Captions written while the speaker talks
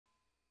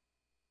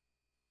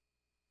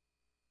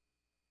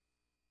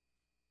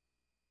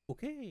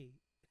Okay.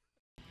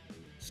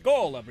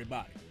 Skål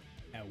everybody,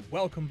 and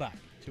welcome back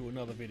to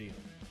another video.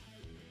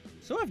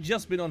 So I've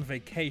just been on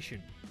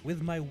vacation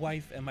with my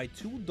wife and my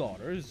 2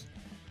 daughters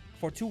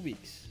for 2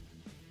 weeks.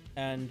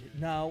 And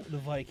now the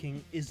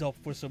Viking is up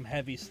for some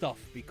heavy stuff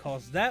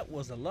because that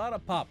was a lot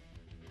of pop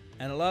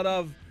and a lot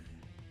of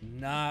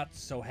not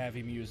so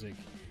heavy music.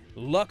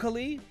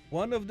 Luckily,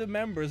 one of the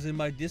members in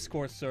my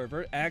Discord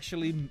server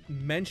actually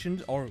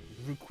mentioned or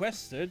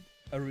requested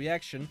a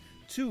reaction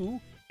to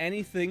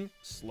anything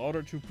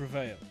Slaughter to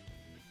Prevail.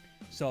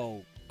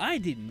 So I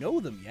didn't know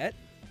them yet.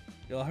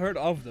 I heard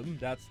of them.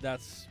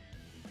 That's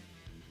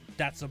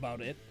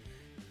about it.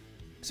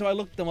 So I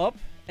looked them up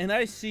and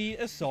I see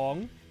a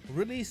song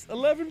released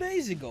 11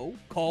 days ago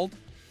called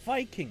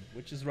Viking,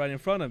 which is right in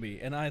front of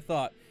me. And I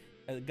thought,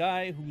 a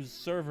guy whose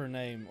server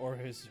name or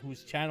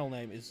whose channel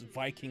name is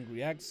Viking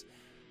Reacts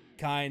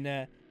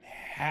kinda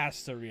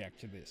has to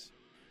react to this.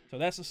 So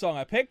that's the song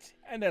I picked,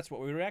 and that's what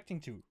we're reacting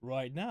to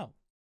right now.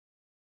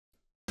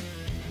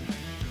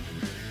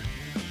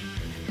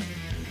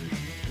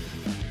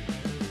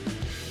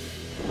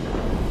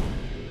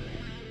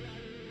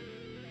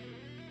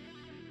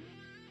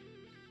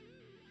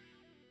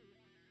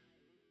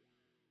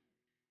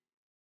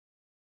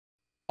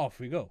 Off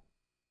we go.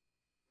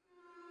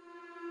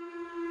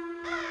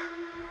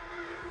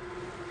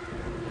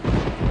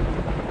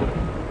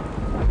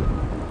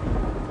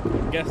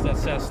 I guess that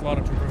says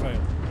Slaughter to Prevail.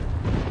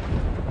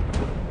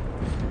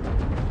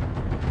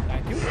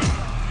 Thank you.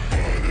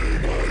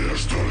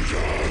 Понимаешь только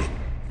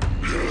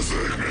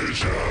язык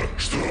меча,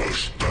 что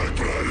ж, так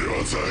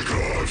прольется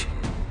кровь.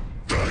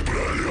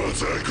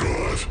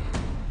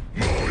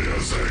 Мой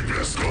язык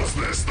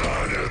бескостный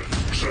станет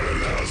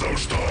железом,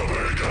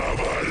 чтобы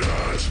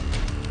говорить.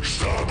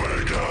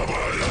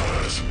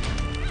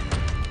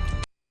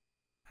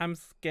 I'm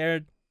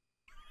scared.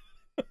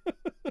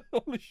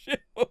 Holy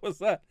shit, what was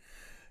that?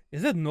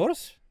 Is it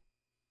Norse?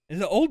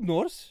 Is it Old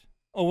Norse?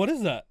 Oh, what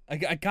is that?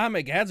 I can't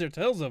make heads or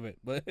tails of it,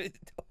 but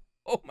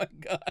oh my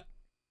god.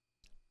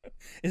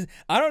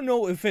 I don't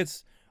know if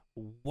it's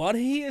what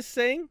he is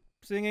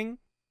singing,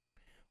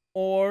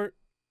 or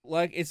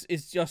like it's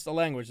just a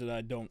language that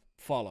I don't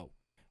follow,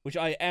 which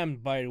I am,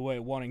 by the way,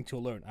 wanting to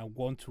learn. I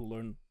want to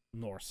learn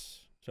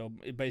Norse. So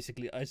it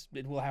basically,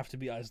 it will have to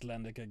be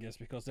Icelandic, I guess,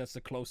 because that's the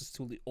closest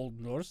to the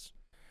Old Norse.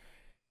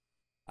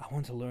 I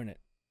want to learn it.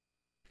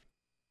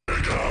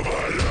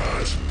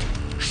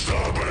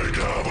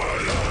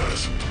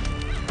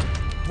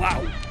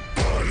 Wow.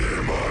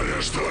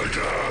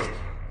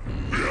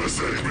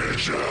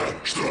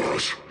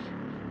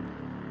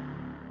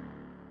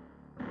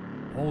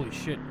 Holy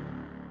shit.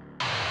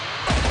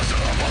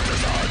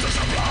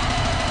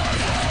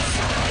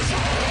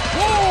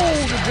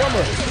 Whoa, the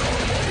drummer.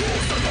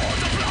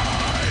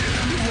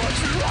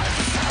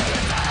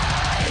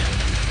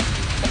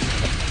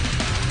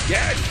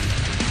 Yes!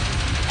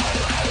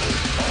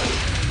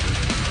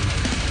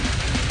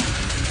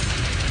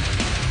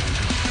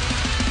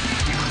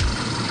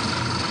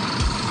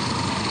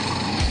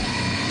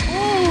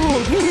 Oh,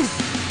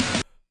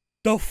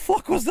 the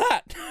fuck was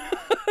that?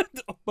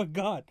 Oh my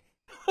god.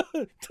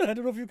 I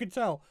don't know if you can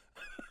tell.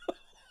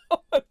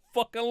 Oh my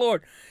fucking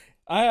lord.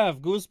 I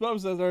have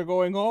goosebumps that are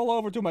going all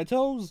over to my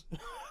toes.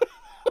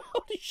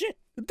 Holy shit.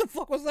 What the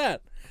fuck was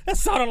that? That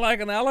sounded like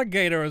an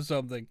alligator or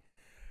something.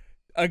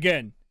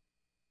 Again.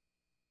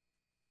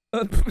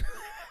 Okay,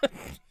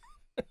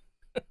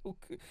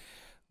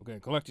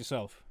 collect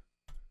yourself.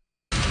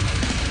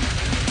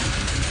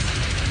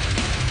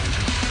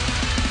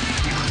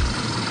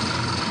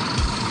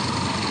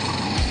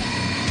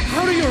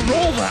 How do you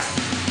roll that?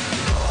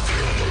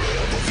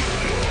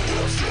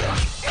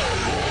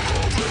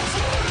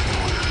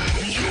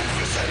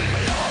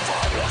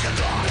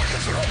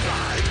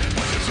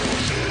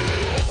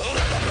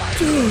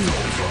 Dude.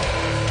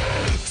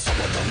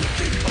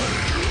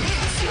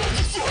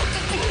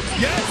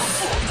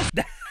 Yes.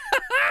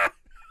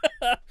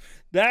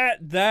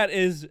 that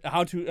is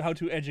how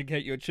to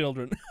educate your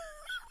children.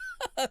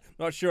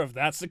 Not sure if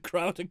that's the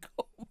crowd to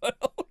go, but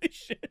holy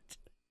shit.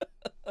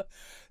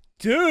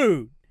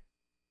 Dude,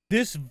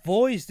 this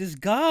voice, this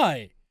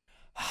guy,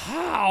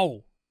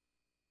 how?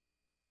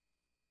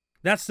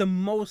 That's the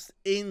most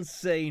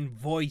insane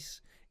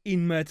voice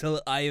in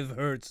metal I have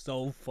heard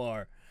so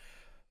far.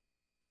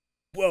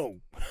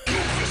 Whoa.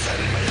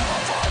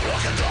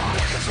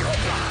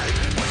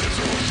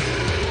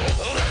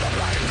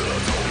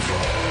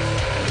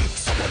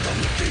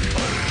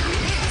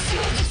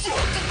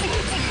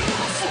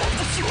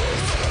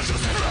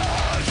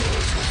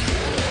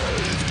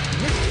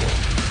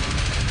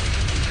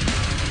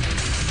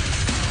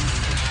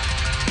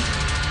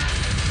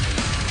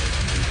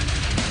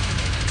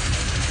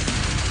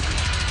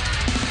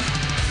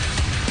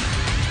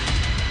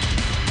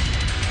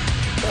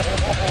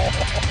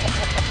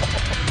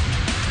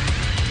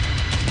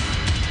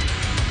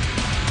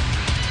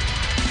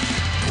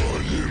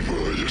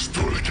 Понимаешь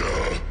только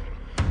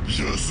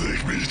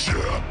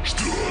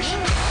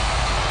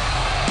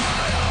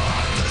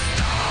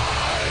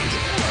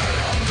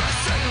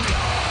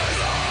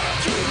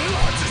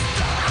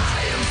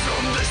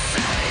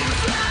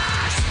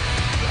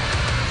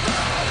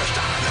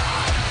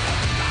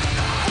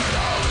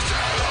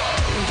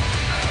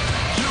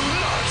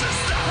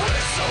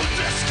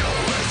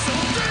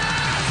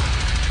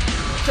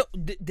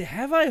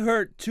have I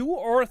heard 2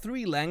 or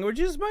 3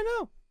 languages by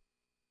now?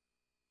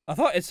 I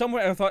thought it's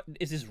somewhere. I thought,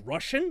 is this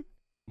Russian?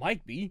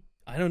 Might be.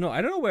 I don't know.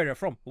 I don't know where they're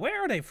from.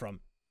 Where are they from?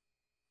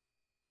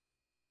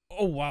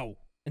 Oh wow!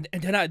 And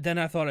then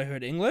I thought I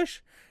heard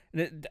English.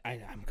 And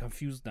I'm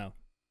confused now.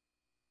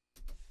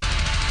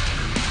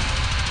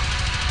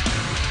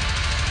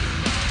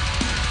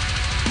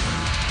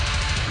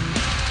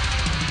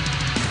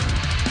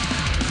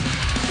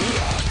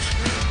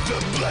 The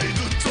blade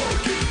of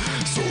talking,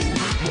 so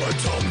my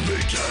tongue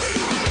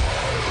became.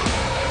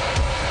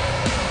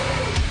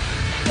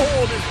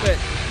 Oh, this bit.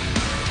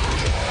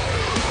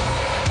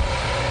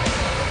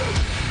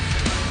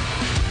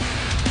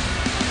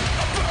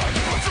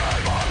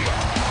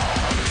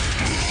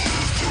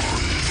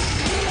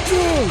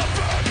 Dude.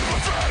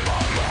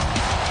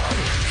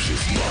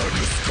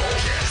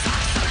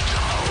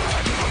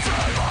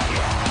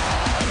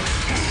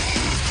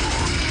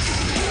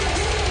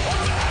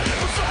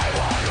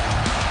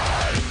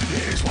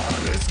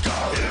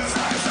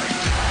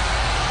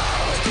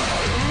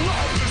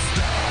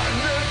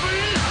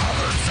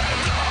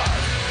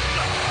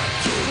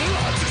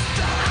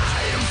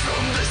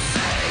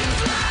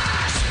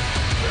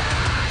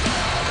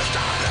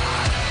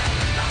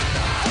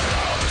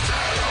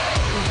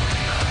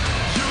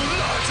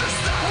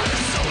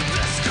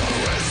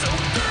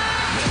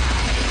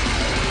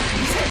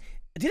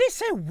 Did they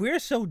say we're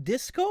so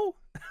disco?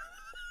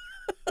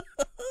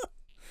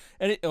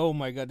 And oh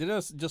my god, did I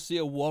just see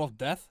a wall of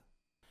death?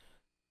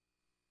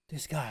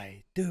 This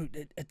guy,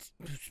 dude,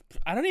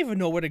 I don't even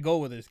know where to go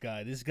with this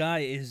guy. This guy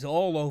is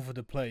all over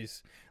the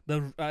place.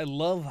 I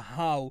love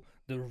how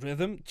the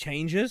rhythm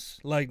changes,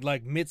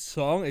 like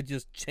mid-song. It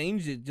just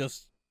changed. It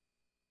just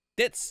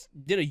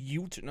did a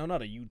U-turn. No,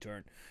 not a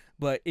U-turn,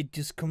 but it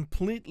just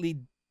completely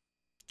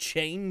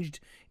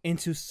changed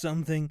into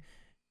something.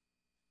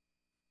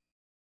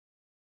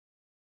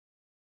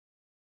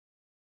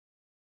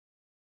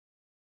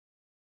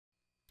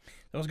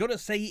 I was gonna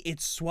say it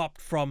swapped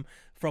from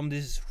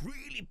this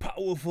really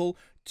powerful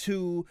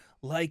to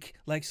like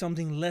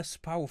something less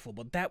powerful,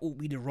 but that would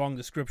be the wrong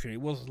description.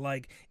 It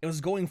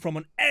was going from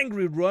an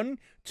angry run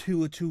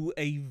to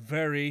a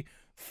very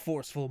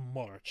forceful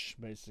march,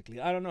 basically.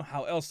 I don't know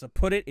how else to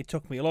put it. It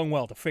took me a long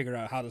while to figure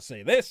out how to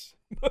say this.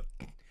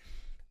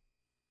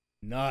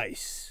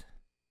 Nice.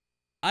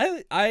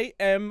 I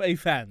am a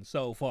fan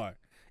so far.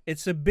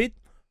 It's a bit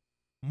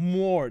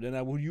more than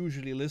I would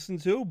usually listen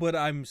to, but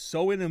I'm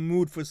so in a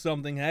mood for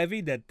something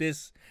heavy that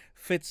this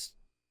fits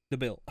the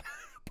bill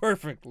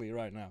perfectly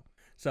right now.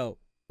 So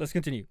let's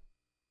continue.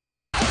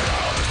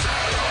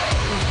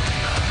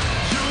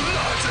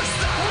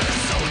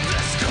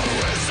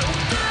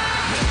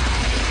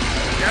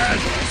 Yes!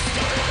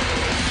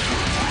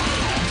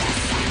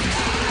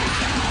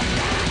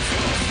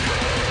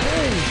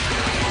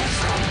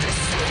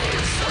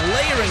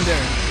 Layering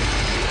there.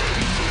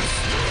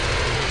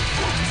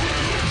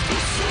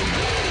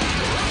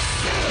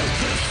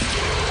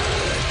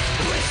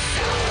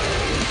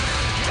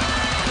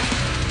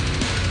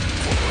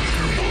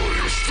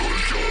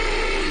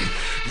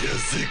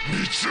 Язык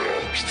меча,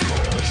 что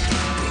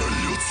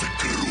прольется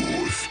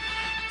кровь,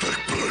 так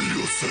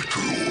прольется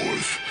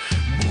кровь.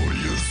 Мой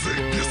язык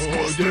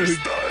бескостный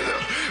стая,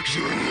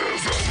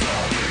 железо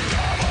надо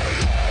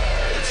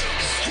говорить,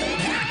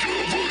 чтобы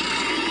говорить.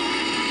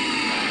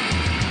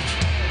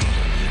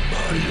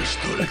 Понимаешь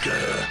только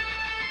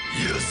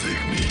язык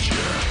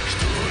меча,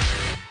 что ж,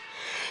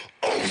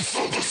 он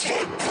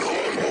satisfied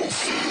primal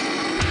fear.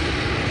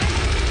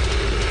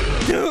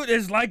 Dude,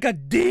 it's like a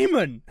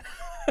demon.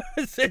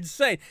 It's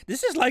insane.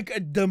 This is like a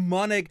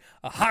demonic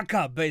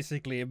haka,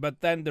 basically,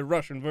 but then the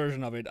Russian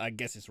version of it, I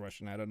guess it's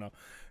Russian, I don't know.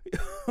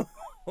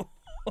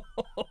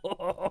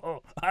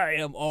 I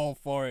am all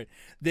for it.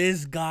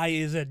 This guy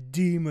is a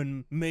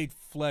demon made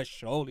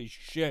flesh. Holy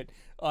shit.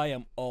 I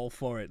am all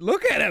for it.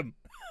 Look at him.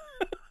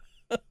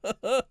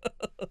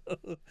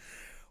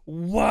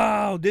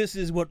 Wow, this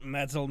is what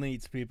metal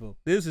needs, people.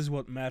 This is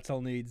what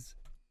metal needs.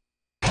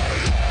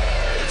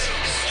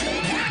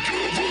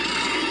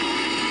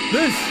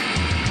 This.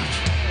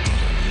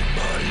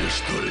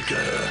 Понимаешь только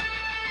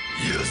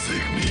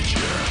язык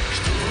меча,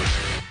 что ж,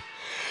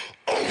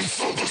 он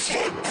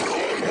satisfied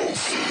primal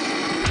fear.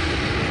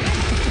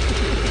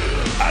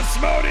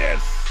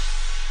 Asmodeus!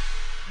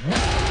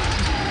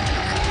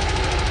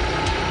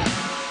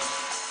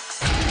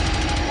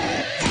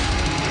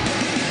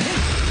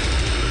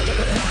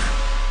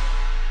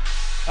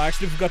 I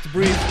actually forgot to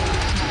breathe.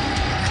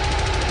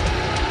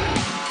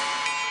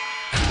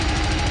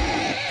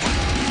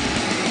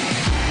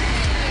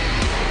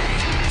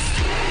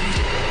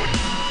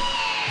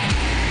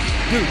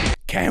 Dude,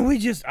 can we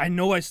just, I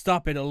know I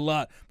stop it a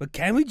lot, but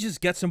can we just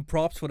get some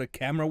props for the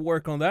camera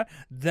work on that?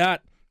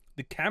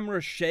 The camera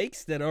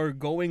shakes that are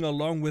going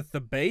along with the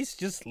bass,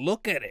 just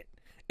look at it.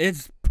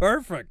 It's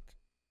perfect.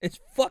 It's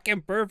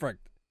fucking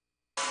perfect.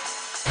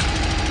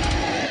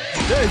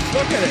 Dude,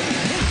 look at it.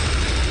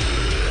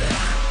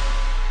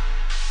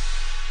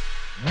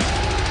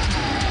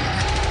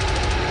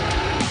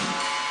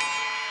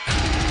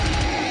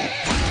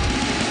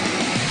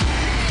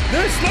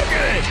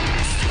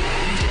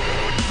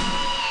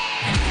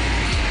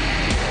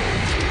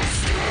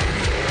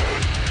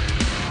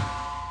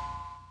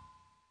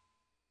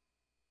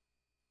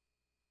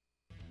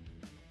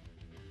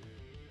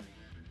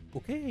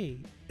 Okay.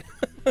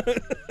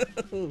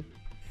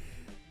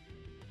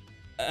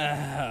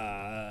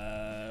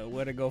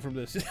 Where to go from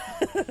this?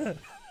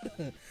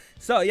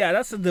 So yeah,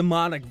 that's a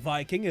demonic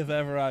Viking if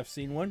ever I've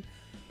seen one.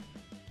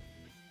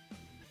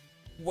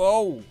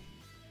 Whoa.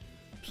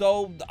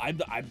 So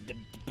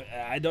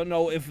I don't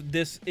know if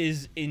this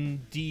is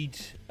indeed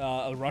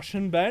a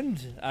Russian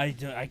band.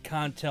 I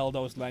can't tell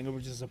those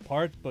languages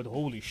apart, but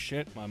holy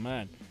shit, my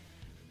man.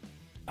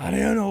 I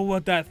don't know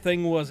what that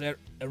thing was at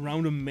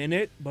around a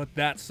minute, but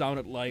that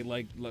sounded like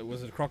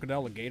was it a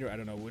crocodile, a gator? I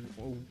don't know.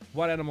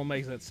 What animal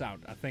makes that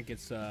sound? I think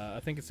it's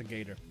a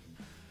gator.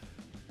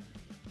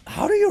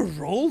 How do you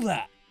roll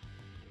that?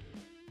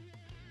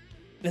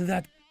 And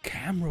that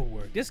camera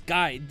work. This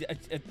guy,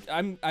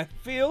 I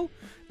feel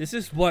this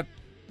is what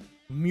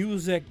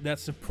music that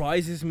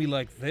surprises me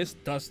like this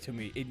does to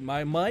me.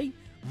 My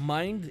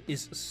mind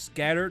is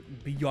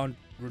scattered beyond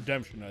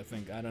redemption, I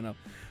think. I don't know.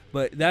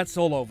 But that's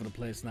all over the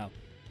place now.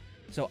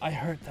 So I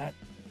heard that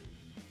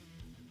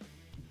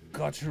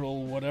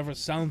guttural whatever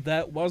sound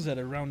that was at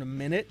around a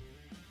minute.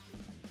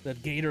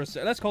 That gator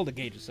sound. Let's call it the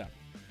gator sound.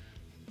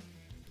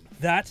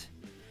 That,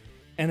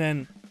 and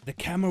then the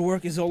camera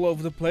work is all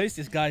over the place.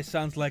 This guy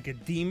sounds like a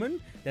demon.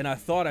 Then I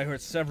thought I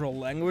heard several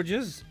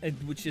languages,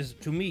 which is,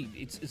 to me,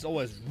 it's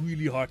always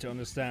really hard to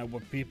understand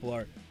what people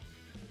are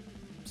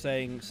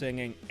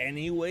singing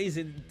anyways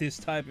in this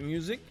type of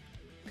music.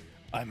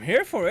 I'm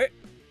here for it.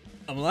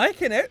 I'm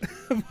liking it.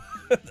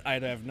 I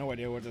have no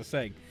idea what they're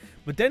saying.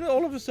 But then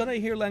all of a sudden I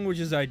hear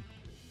languages I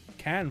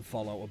can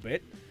follow a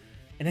bit.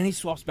 And then he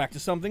swaps back to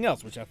something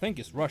else, which I think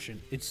is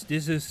Russian.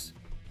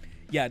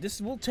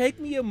 This will take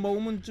me a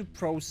moment to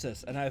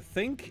process. And I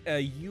think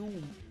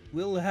you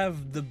will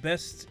have the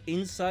best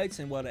insights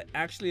in what I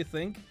actually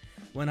think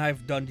when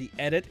I've done the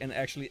edit and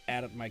actually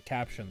added my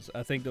captions.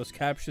 I think those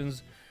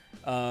captions,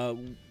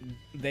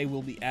 they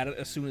will be added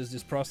as soon as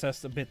this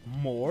processed a bit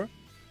more.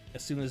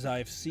 As soon as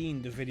I've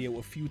seen the video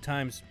a few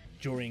times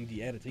during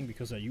the editing,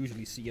 because I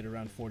usually see it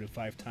around 4 to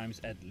 5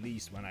 times at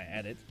least when I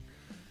edit.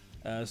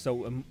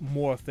 So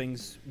more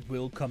things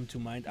will come to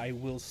mind. I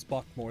will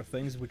spot more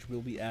things which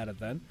will be added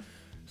then.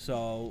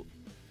 So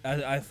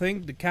I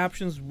think the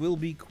captions will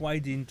be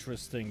quite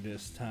interesting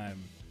this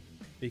time,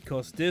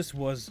 because this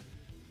was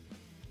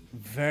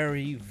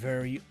very,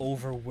 very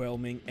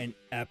overwhelming and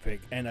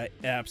epic, and I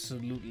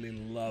absolutely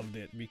loved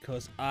it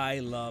because I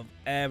love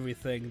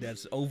everything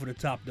that's over the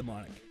top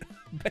demonic.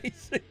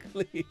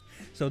 Basically.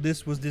 So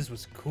this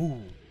was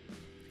cool.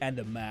 And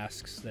the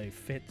masks, they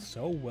fit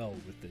so well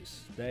with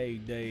this.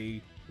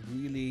 They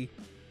really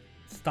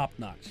top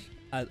notch.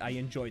 I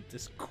enjoyed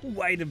this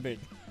quite a bit,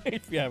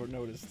 if you haven't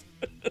noticed.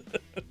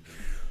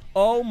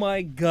 Oh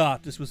my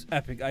god, this was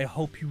epic. I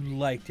hope you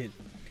liked it.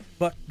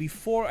 But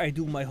before I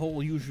do my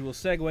whole usual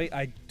segue,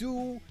 I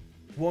do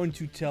want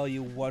to tell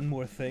you one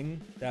more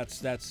thing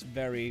that's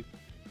very,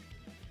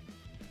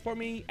 for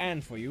me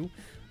and for you.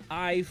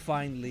 I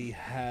finally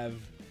have,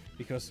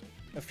 because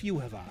a few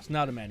have asked,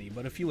 not many,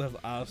 but a few have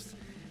asked,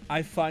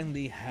 I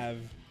finally have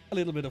a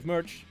little bit of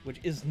merch, which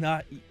is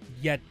not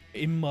yet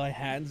in my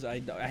hands. I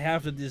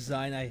have the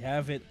design, I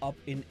have it up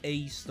in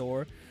a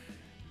store,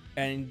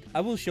 and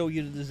I will show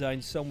you the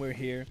design somewhere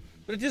here,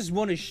 but I just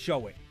want to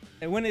show it.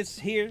 And when it's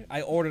here,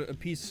 I ordered a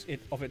piece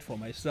of it for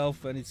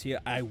myself. When it's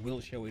here, I will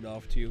show it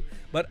off to you.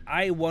 But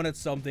I wanted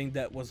something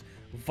that was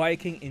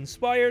Viking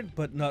inspired,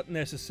 but not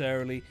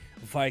necessarily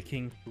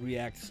Viking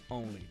reacts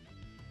only,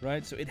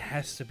 right? So it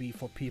has to be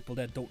for people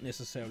that don't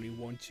necessarily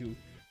want to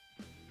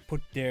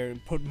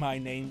put my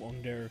name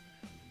on their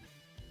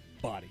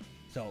body.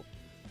 So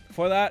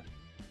for that,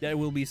 there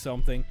will be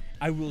something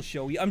I will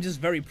show you. I'm just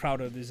very proud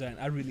of the design.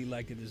 I really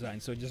like the design,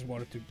 so I just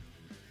wanted to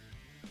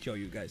show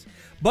you guys.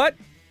 But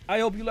I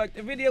hope you liked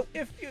the video.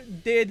 If you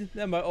did,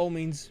 then by all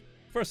means,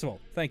 first of all,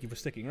 thank you for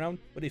sticking around.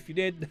 But if you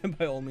did, then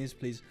by all means,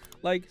 please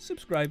like,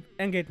 subscribe,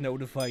 and get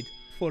notified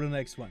for the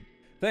next one.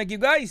 Thank you,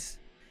 guys.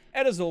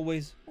 And as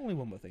always, only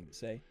one more thing to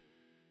say.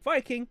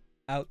 Viking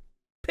out.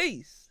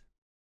 Peace.